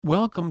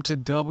Welcome to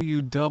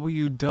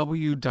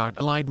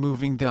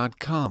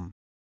www.alliedmoving.com.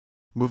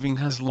 Moving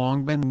has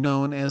long been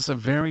known as a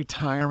very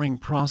tiring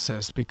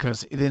process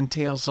because it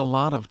entails a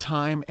lot of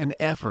time and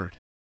effort.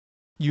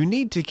 You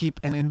need to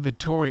keep an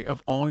inventory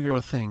of all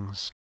your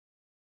things.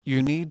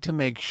 You need to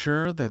make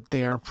sure that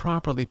they are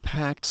properly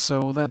packed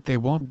so that they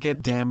won't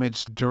get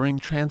damaged during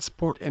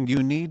transport, and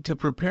you need to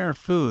prepare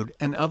food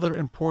and other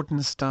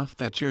important stuff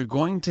that you're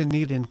going to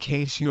need in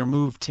case your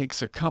move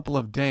takes a couple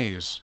of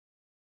days.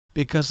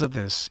 Because of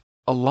this,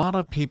 a lot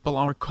of people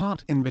are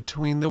caught in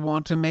between. They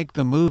want to make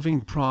the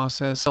moving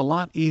process a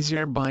lot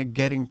easier by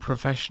getting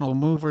professional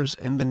movers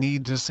and the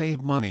need to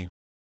save money.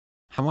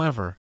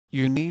 However,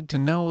 you need to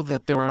know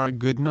that there are a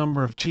good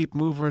number of cheap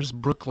movers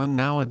Brooklyn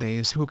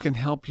nowadays who can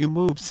help you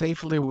move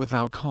safely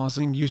without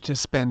causing you to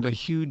spend a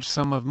huge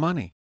sum of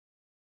money.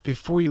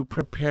 Before you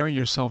prepare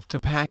yourself to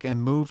pack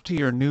and move to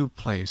your new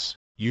place,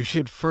 you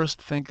should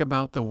first think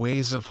about the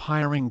ways of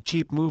hiring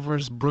cheap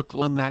movers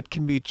Brooklyn that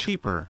can be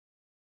cheaper.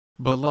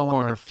 Below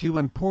are a few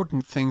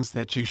important things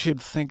that you should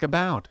think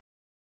about.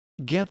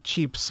 Get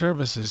cheap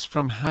services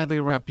from highly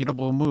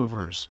reputable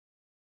movers.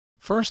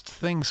 First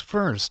things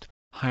first,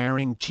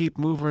 hiring cheap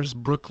movers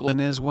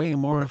Brooklyn is way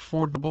more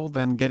affordable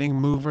than getting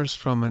movers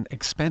from an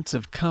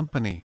expensive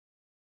company.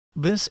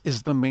 This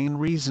is the main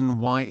reason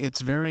why it's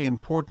very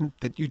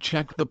important that you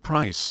check the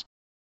price.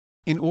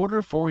 In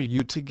order for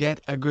you to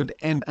get a good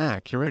and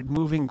accurate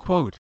moving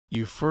quote,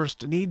 you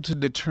first need to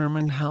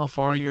determine how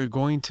far you're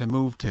going to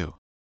move to.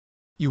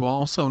 You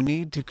also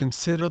need to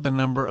consider the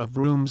number of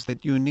rooms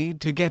that you need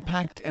to get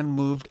packed and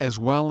moved, as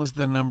well as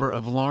the number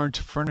of large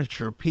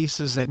furniture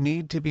pieces that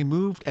need to be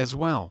moved as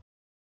well.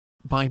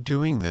 By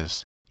doing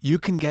this, you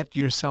can get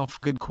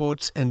yourself good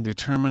quotes and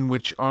determine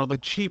which are the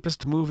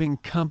cheapest moving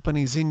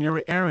companies in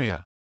your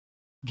area.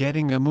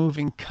 Getting a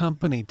moving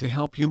company to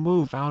help you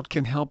move out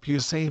can help you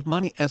save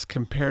money as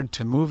compared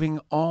to moving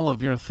all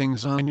of your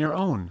things on your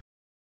own.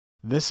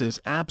 This is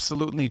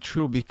absolutely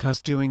true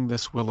because doing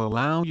this will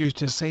allow you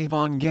to save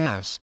on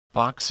gas,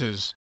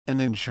 boxes,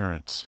 and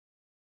insurance.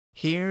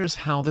 Here's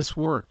how this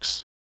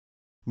works.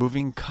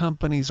 Moving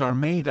companies are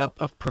made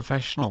up of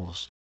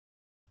professionals.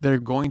 They're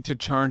going to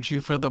charge you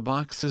for the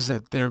boxes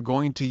that they're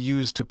going to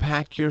use to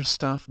pack your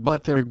stuff,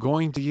 but they're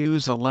going to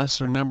use a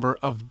lesser number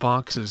of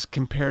boxes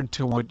compared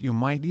to what you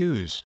might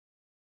use.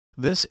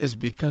 This is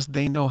because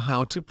they know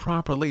how to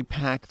properly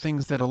pack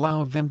things that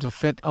allow them to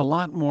fit a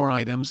lot more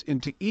items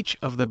into each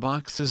of the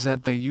boxes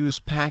that they use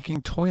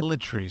packing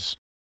toiletries.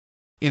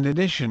 In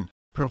addition,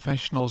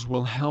 professionals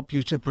will help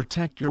you to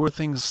protect your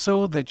things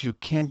so that you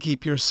can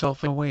keep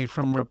yourself away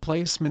from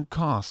replacement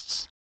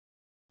costs.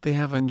 They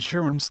have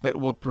insurance that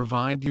will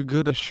provide you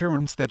good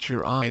assurance that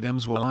your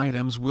items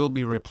will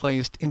be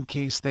replaced in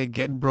case they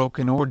get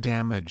broken or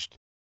damaged.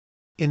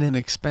 In an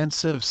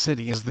expensive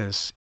city as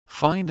this,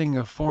 finding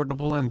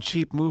affordable and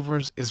cheap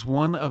movers is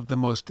one of the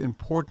most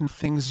important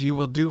things you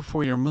will do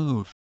for your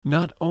move,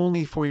 not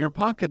only for your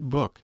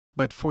pocketbook,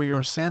 but for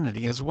your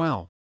sanity as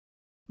well.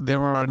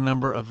 There are a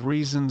number of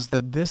reasons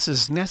that this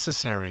is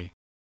necessary.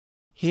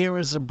 Here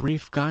is a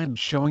brief guide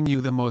showing you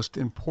the most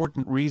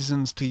important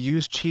reasons to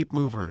use cheap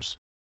movers.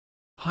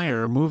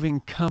 Hire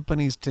moving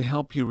companies to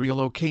help you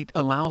relocate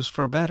allows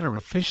for better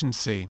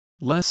efficiency,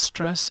 less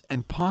stress,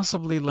 and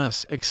possibly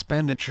less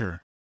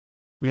expenditure.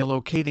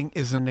 Relocating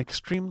is an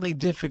extremely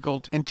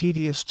difficult and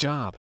tedious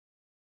job.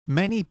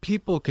 Many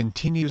people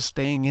continue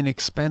staying in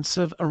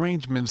expensive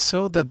arrangements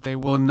so that they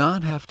will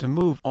not have to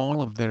move all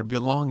of their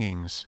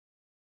belongings.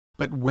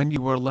 But when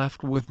you are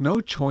left with no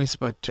choice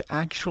but to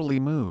actually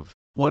move,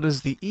 what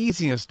is the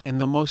easiest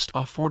and the most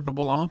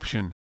affordable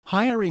option?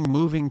 Hiring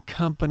moving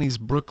companies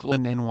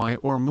Brooklyn, NY,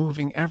 or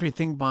moving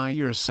everything by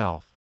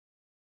yourself.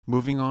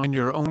 Moving on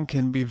your own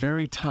can be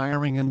very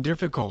tiring and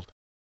difficult.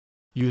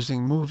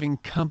 Using moving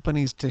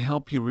companies to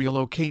help you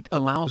relocate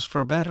allows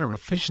for better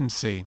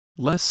efficiency,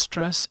 less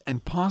stress,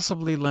 and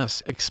possibly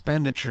less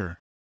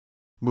expenditure.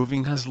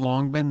 Moving has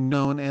long been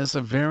known as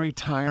a very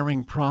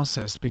tiring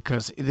process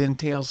because it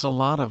entails a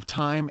lot of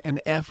time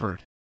and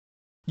effort.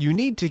 You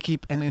need to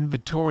keep an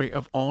inventory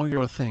of all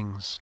your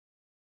things.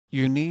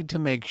 You need to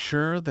make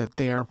sure that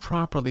they are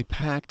properly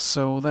packed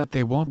so that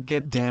they won't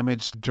get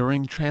damaged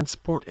during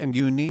transport, and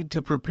you need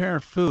to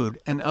prepare food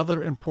and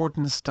other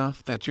important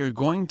stuff that you're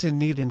going to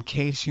need in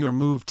case your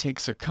move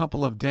takes a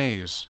couple of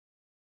days.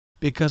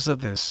 Because of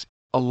this,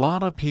 a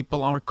lot of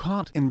people are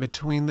caught in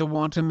between. They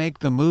want to make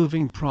the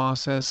moving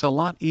process a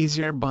lot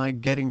easier by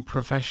getting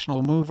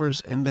professional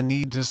movers and the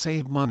need to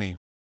save money.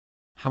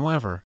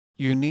 However,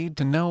 you need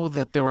to know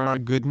that there are a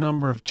good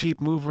number of cheap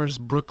movers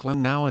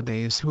Brooklyn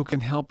nowadays who can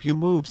help you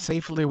move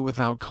safely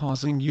without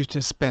causing you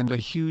to spend a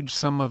huge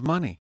sum of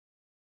money.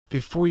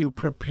 Before you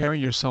prepare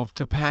yourself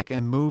to pack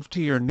and move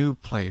to your new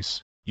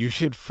place, you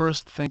should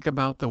first think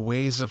about the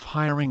ways of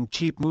hiring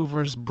cheap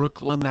movers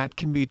Brooklyn that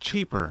can be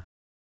cheaper.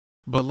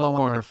 Below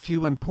are a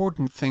few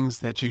important things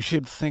that you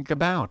should think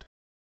about.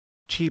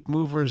 Cheap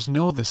movers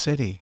know the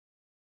city.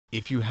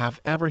 If you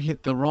have ever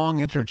hit the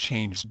wrong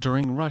interchange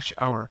during rush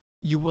hour,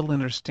 you will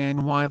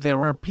understand why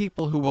there are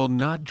people who will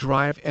not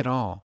drive at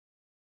all.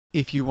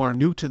 If you are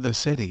new to the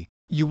city,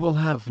 you will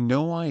have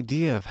no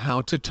idea of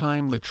how to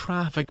time the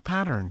traffic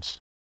patterns.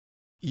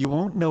 You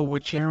won't know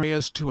which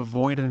areas to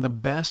avoid and the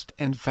best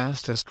and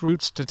fastest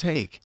routes to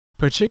take,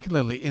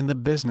 particularly in the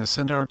business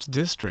and arts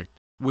district,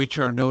 which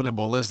are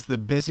notable as the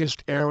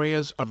busiest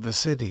areas of the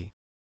city.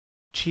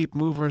 Cheap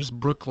Movers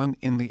Brooklyn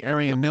in the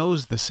area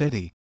knows the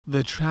city,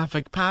 the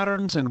traffic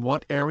patterns and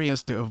what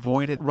areas to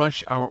avoid at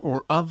rush hour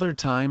or other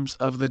times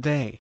of the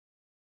day.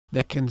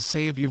 That can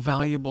save you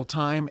valuable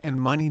time and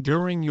money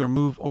during your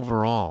move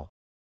overall.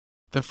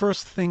 The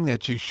first thing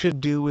that you should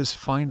do is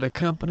find a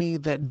company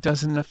that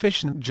does an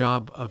efficient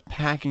job of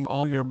packing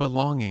all your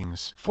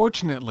belongings.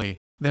 Fortunately,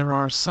 there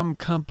are some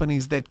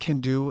companies that can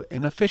do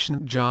an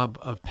efficient job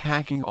of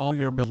packing all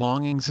your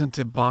belongings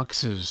into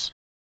boxes.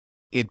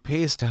 It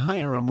pays to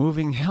hire a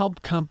moving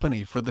help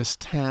company for this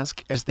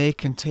task as they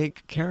can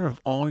take care of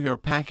all your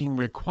packing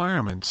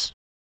requirements.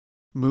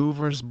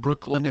 Movers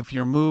Brooklyn. If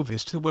your move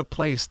is to a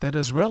place that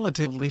is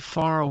relatively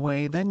far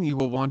away, then you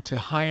will want to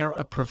hire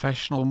a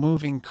professional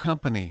moving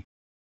company.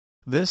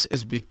 This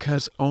is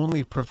because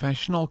only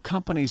professional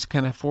companies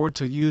can afford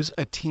to use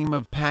a team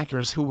of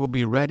packers who will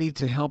be ready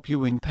to help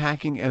you in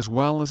packing as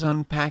well as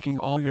unpacking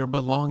all your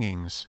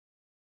belongings.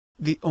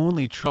 The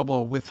only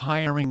trouble with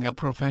hiring a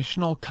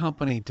professional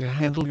company to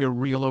handle your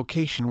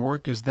relocation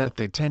work is that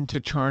they tend to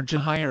charge a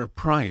higher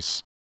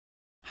price.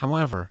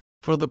 However,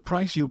 for the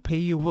price you pay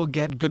you will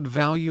get good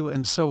value,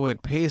 and so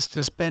it pays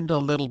to spend a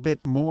little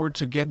bit more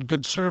to get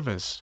good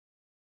service.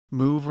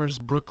 Movers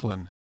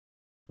Brooklyn.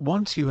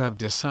 Once you have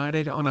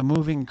decided on a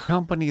moving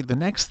company, the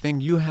next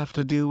thing you have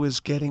to do is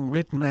getting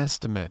written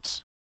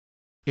estimates.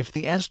 If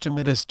the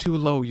estimate is too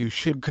low, you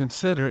should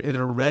consider it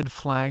a red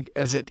flag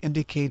as it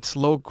indicates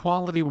low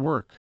quality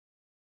work.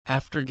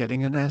 After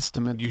getting an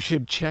estimate, you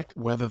should check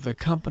whether the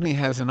company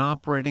has an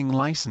operating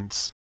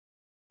license.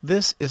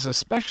 This is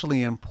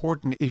especially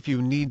important if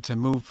you need to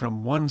move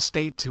from one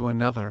state to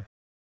another.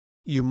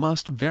 You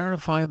must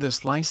verify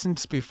this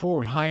license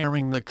before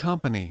hiring the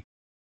company.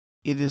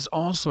 It is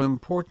also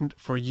important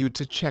for you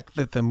to check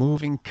that the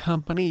moving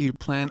company you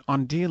plan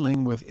on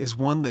dealing with is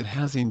one that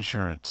has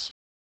insurance.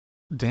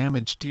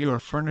 Damage to your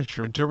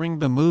furniture during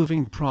the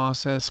moving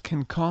process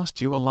can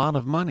cost you a lot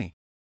of money.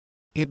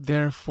 It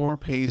therefore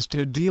pays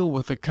to deal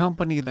with a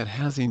company that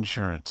has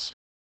insurance.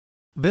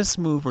 This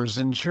mover's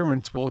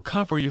insurance will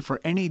cover you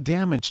for any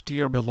damage to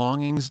your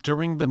belongings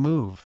during the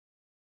move.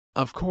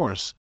 Of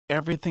course,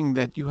 everything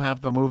that you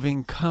have the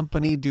moving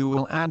company do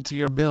will add to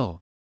your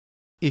bill.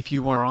 If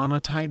you are on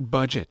a tight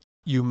budget,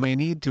 you may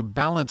need to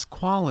balance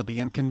quality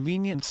and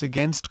convenience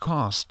against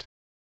cost.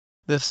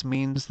 This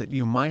means that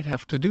you might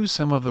have to do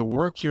some of the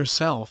work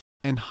yourself,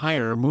 and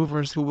hire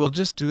movers who will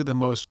just do the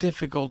most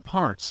difficult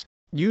parts,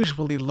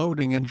 usually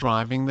loading and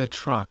driving the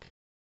truck.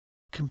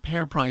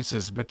 Compare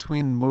prices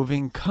between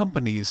moving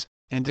companies,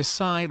 and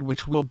decide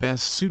which will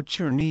best suit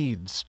your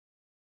needs.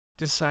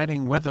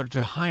 Deciding whether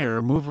to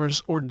hire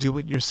movers or do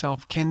it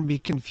yourself can be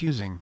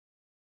confusing.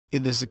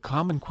 It is a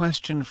common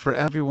question for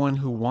everyone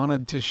who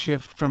wanted to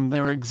shift from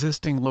their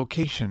existing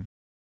location.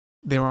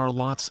 There are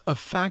lots of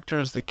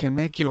factors that can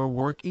make your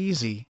work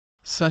easy,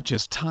 such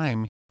as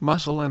time,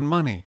 muscle and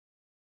money.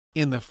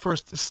 In the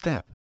first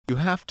step, you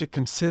have to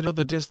consider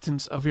the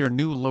distance of your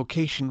new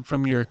location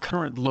from your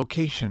current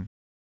location.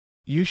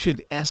 You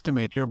should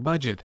estimate your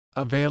budget,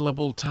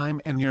 available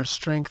time and your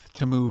strength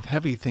to move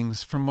heavy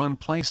things from one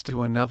place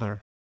to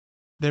another.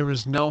 There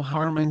is no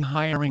harm in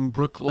hiring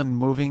Brooklyn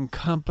moving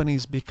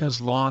companies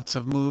because lots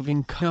of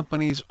moving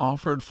companies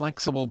offered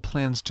flexible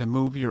plans to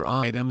move your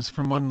items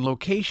from one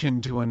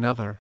location to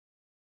another.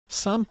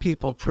 Some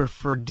people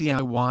prefer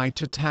DIY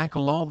to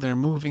tackle all their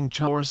moving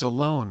chores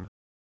alone.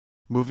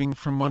 Moving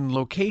from one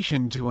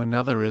location to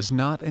another is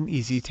not an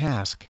easy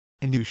task,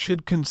 and you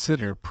should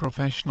consider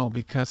professional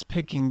because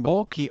picking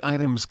bulky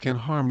items can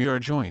harm your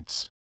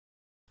joints.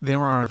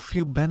 There are a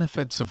few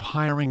benefits of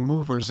hiring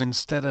movers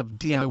instead of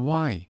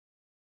DIY.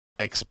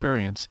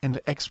 Experience and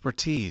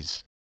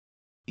expertise.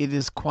 It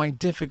is quite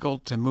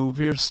difficult to move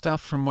your stuff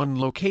from one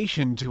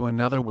location to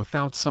another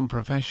without some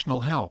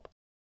professional help.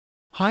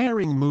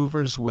 Hiring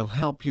movers will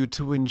help you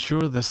to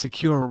ensure the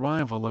secure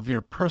arrival of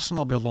your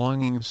personal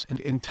belongings and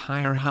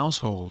entire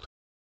household.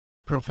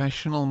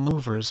 Professional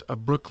movers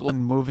of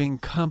Brooklyn moving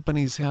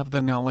companies have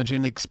the knowledge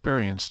and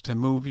experience to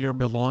move your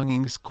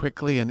belongings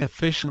quickly and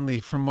efficiently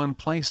from one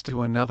place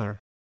to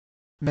another.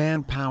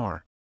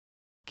 Manpower.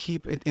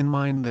 Keep it in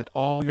mind that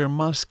all your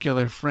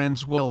muscular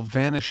friends will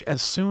vanish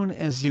as soon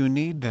as you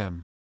need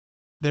them.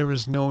 There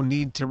is no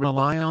need to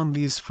rely on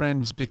these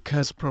friends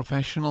because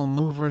professional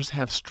movers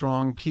have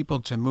strong people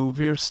to move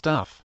your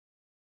stuff.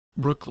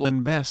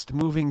 Brooklyn Best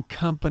Moving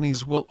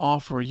Companies will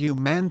offer you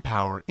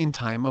manpower in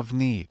time of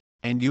need,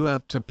 and you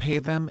have to pay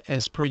them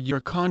as per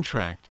your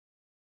contract.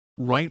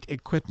 Right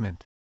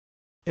equipment.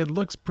 It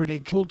looks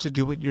pretty cool to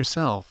do it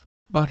yourself,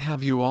 but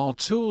have you all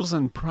tools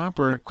and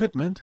proper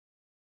equipment?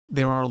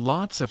 There are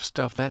lots of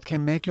stuff that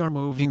can make your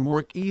moving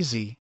work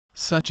easy,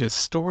 such as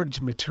storage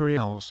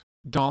materials,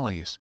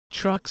 dollies,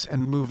 trucks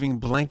and moving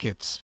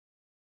blankets.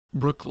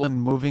 Brooklyn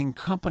moving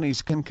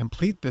companies can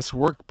complete this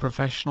work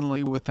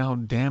professionally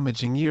without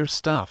damaging your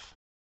stuff.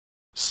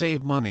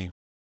 Save money.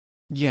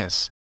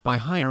 Yes, by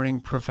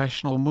hiring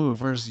professional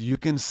movers you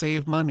can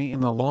save money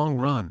in the long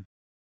run.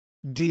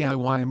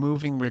 DIY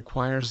moving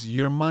requires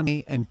your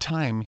money and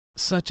time,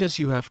 such as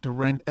you have to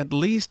rent at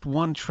least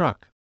one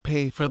truck,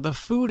 pay for the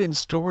food and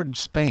storage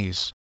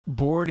space,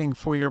 boarding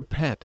for your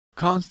pet,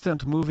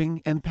 constant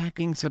moving and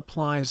packing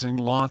supplies, and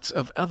lots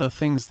of other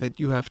things that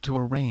you have to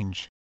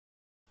arrange.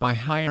 By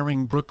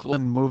hiring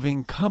Brooklyn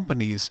moving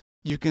companies,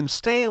 you can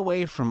stay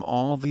away from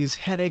all these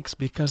headaches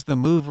because the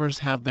movers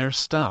have their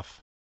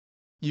stuff.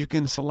 You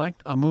can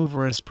select a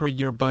mover as per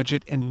your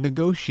budget and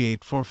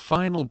negotiate for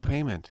final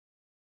payment.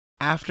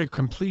 After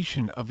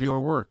completion of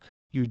your work,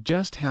 you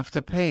just have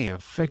to pay a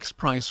fixed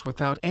price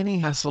without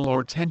any hassle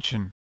or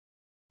tension.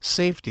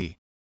 Safety.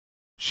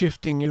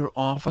 Shifting your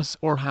office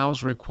or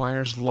house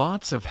requires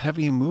lots of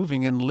heavy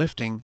moving and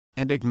lifting,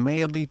 and it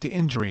may lead to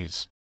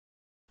injuries.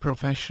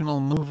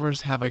 Professional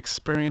movers have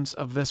experience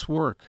of this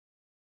work.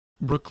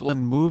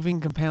 Brooklyn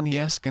moving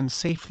companies can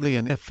safely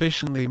and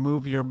efficiently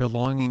move your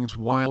belongings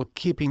while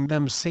keeping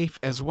them safe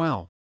as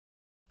well.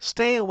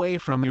 Stay away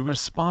from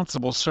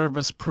irresponsible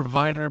service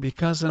provider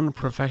because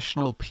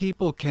unprofessional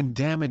people can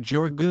damage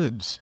your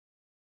goods.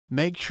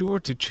 Make sure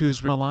to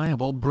choose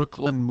reliable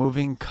Brooklyn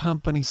moving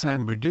companies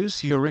and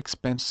reduce your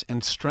expense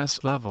and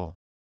stress level.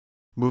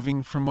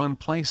 Moving from one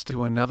place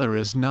to another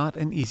is not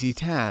an easy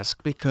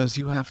task because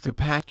you have to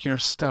pack your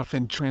stuff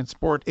and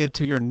transport it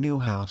to your new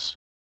house.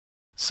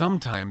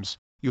 Sometimes,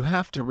 you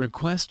have to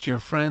request your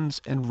friends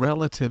and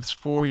relatives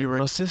for your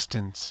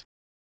assistance.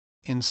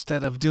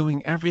 Instead of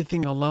doing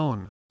everything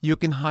alone, you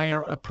can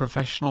hire a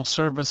professional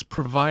service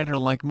provider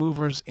like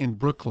Movers in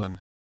Brooklyn.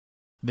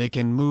 They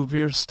can move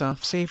your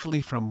stuff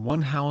safely from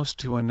one house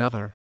to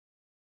another.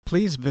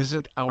 Please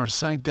visit our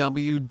site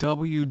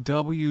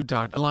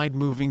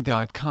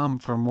www.alliedmoving.com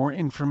for more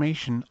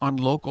information on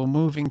local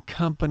moving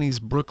companies.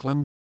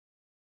 Brooklyn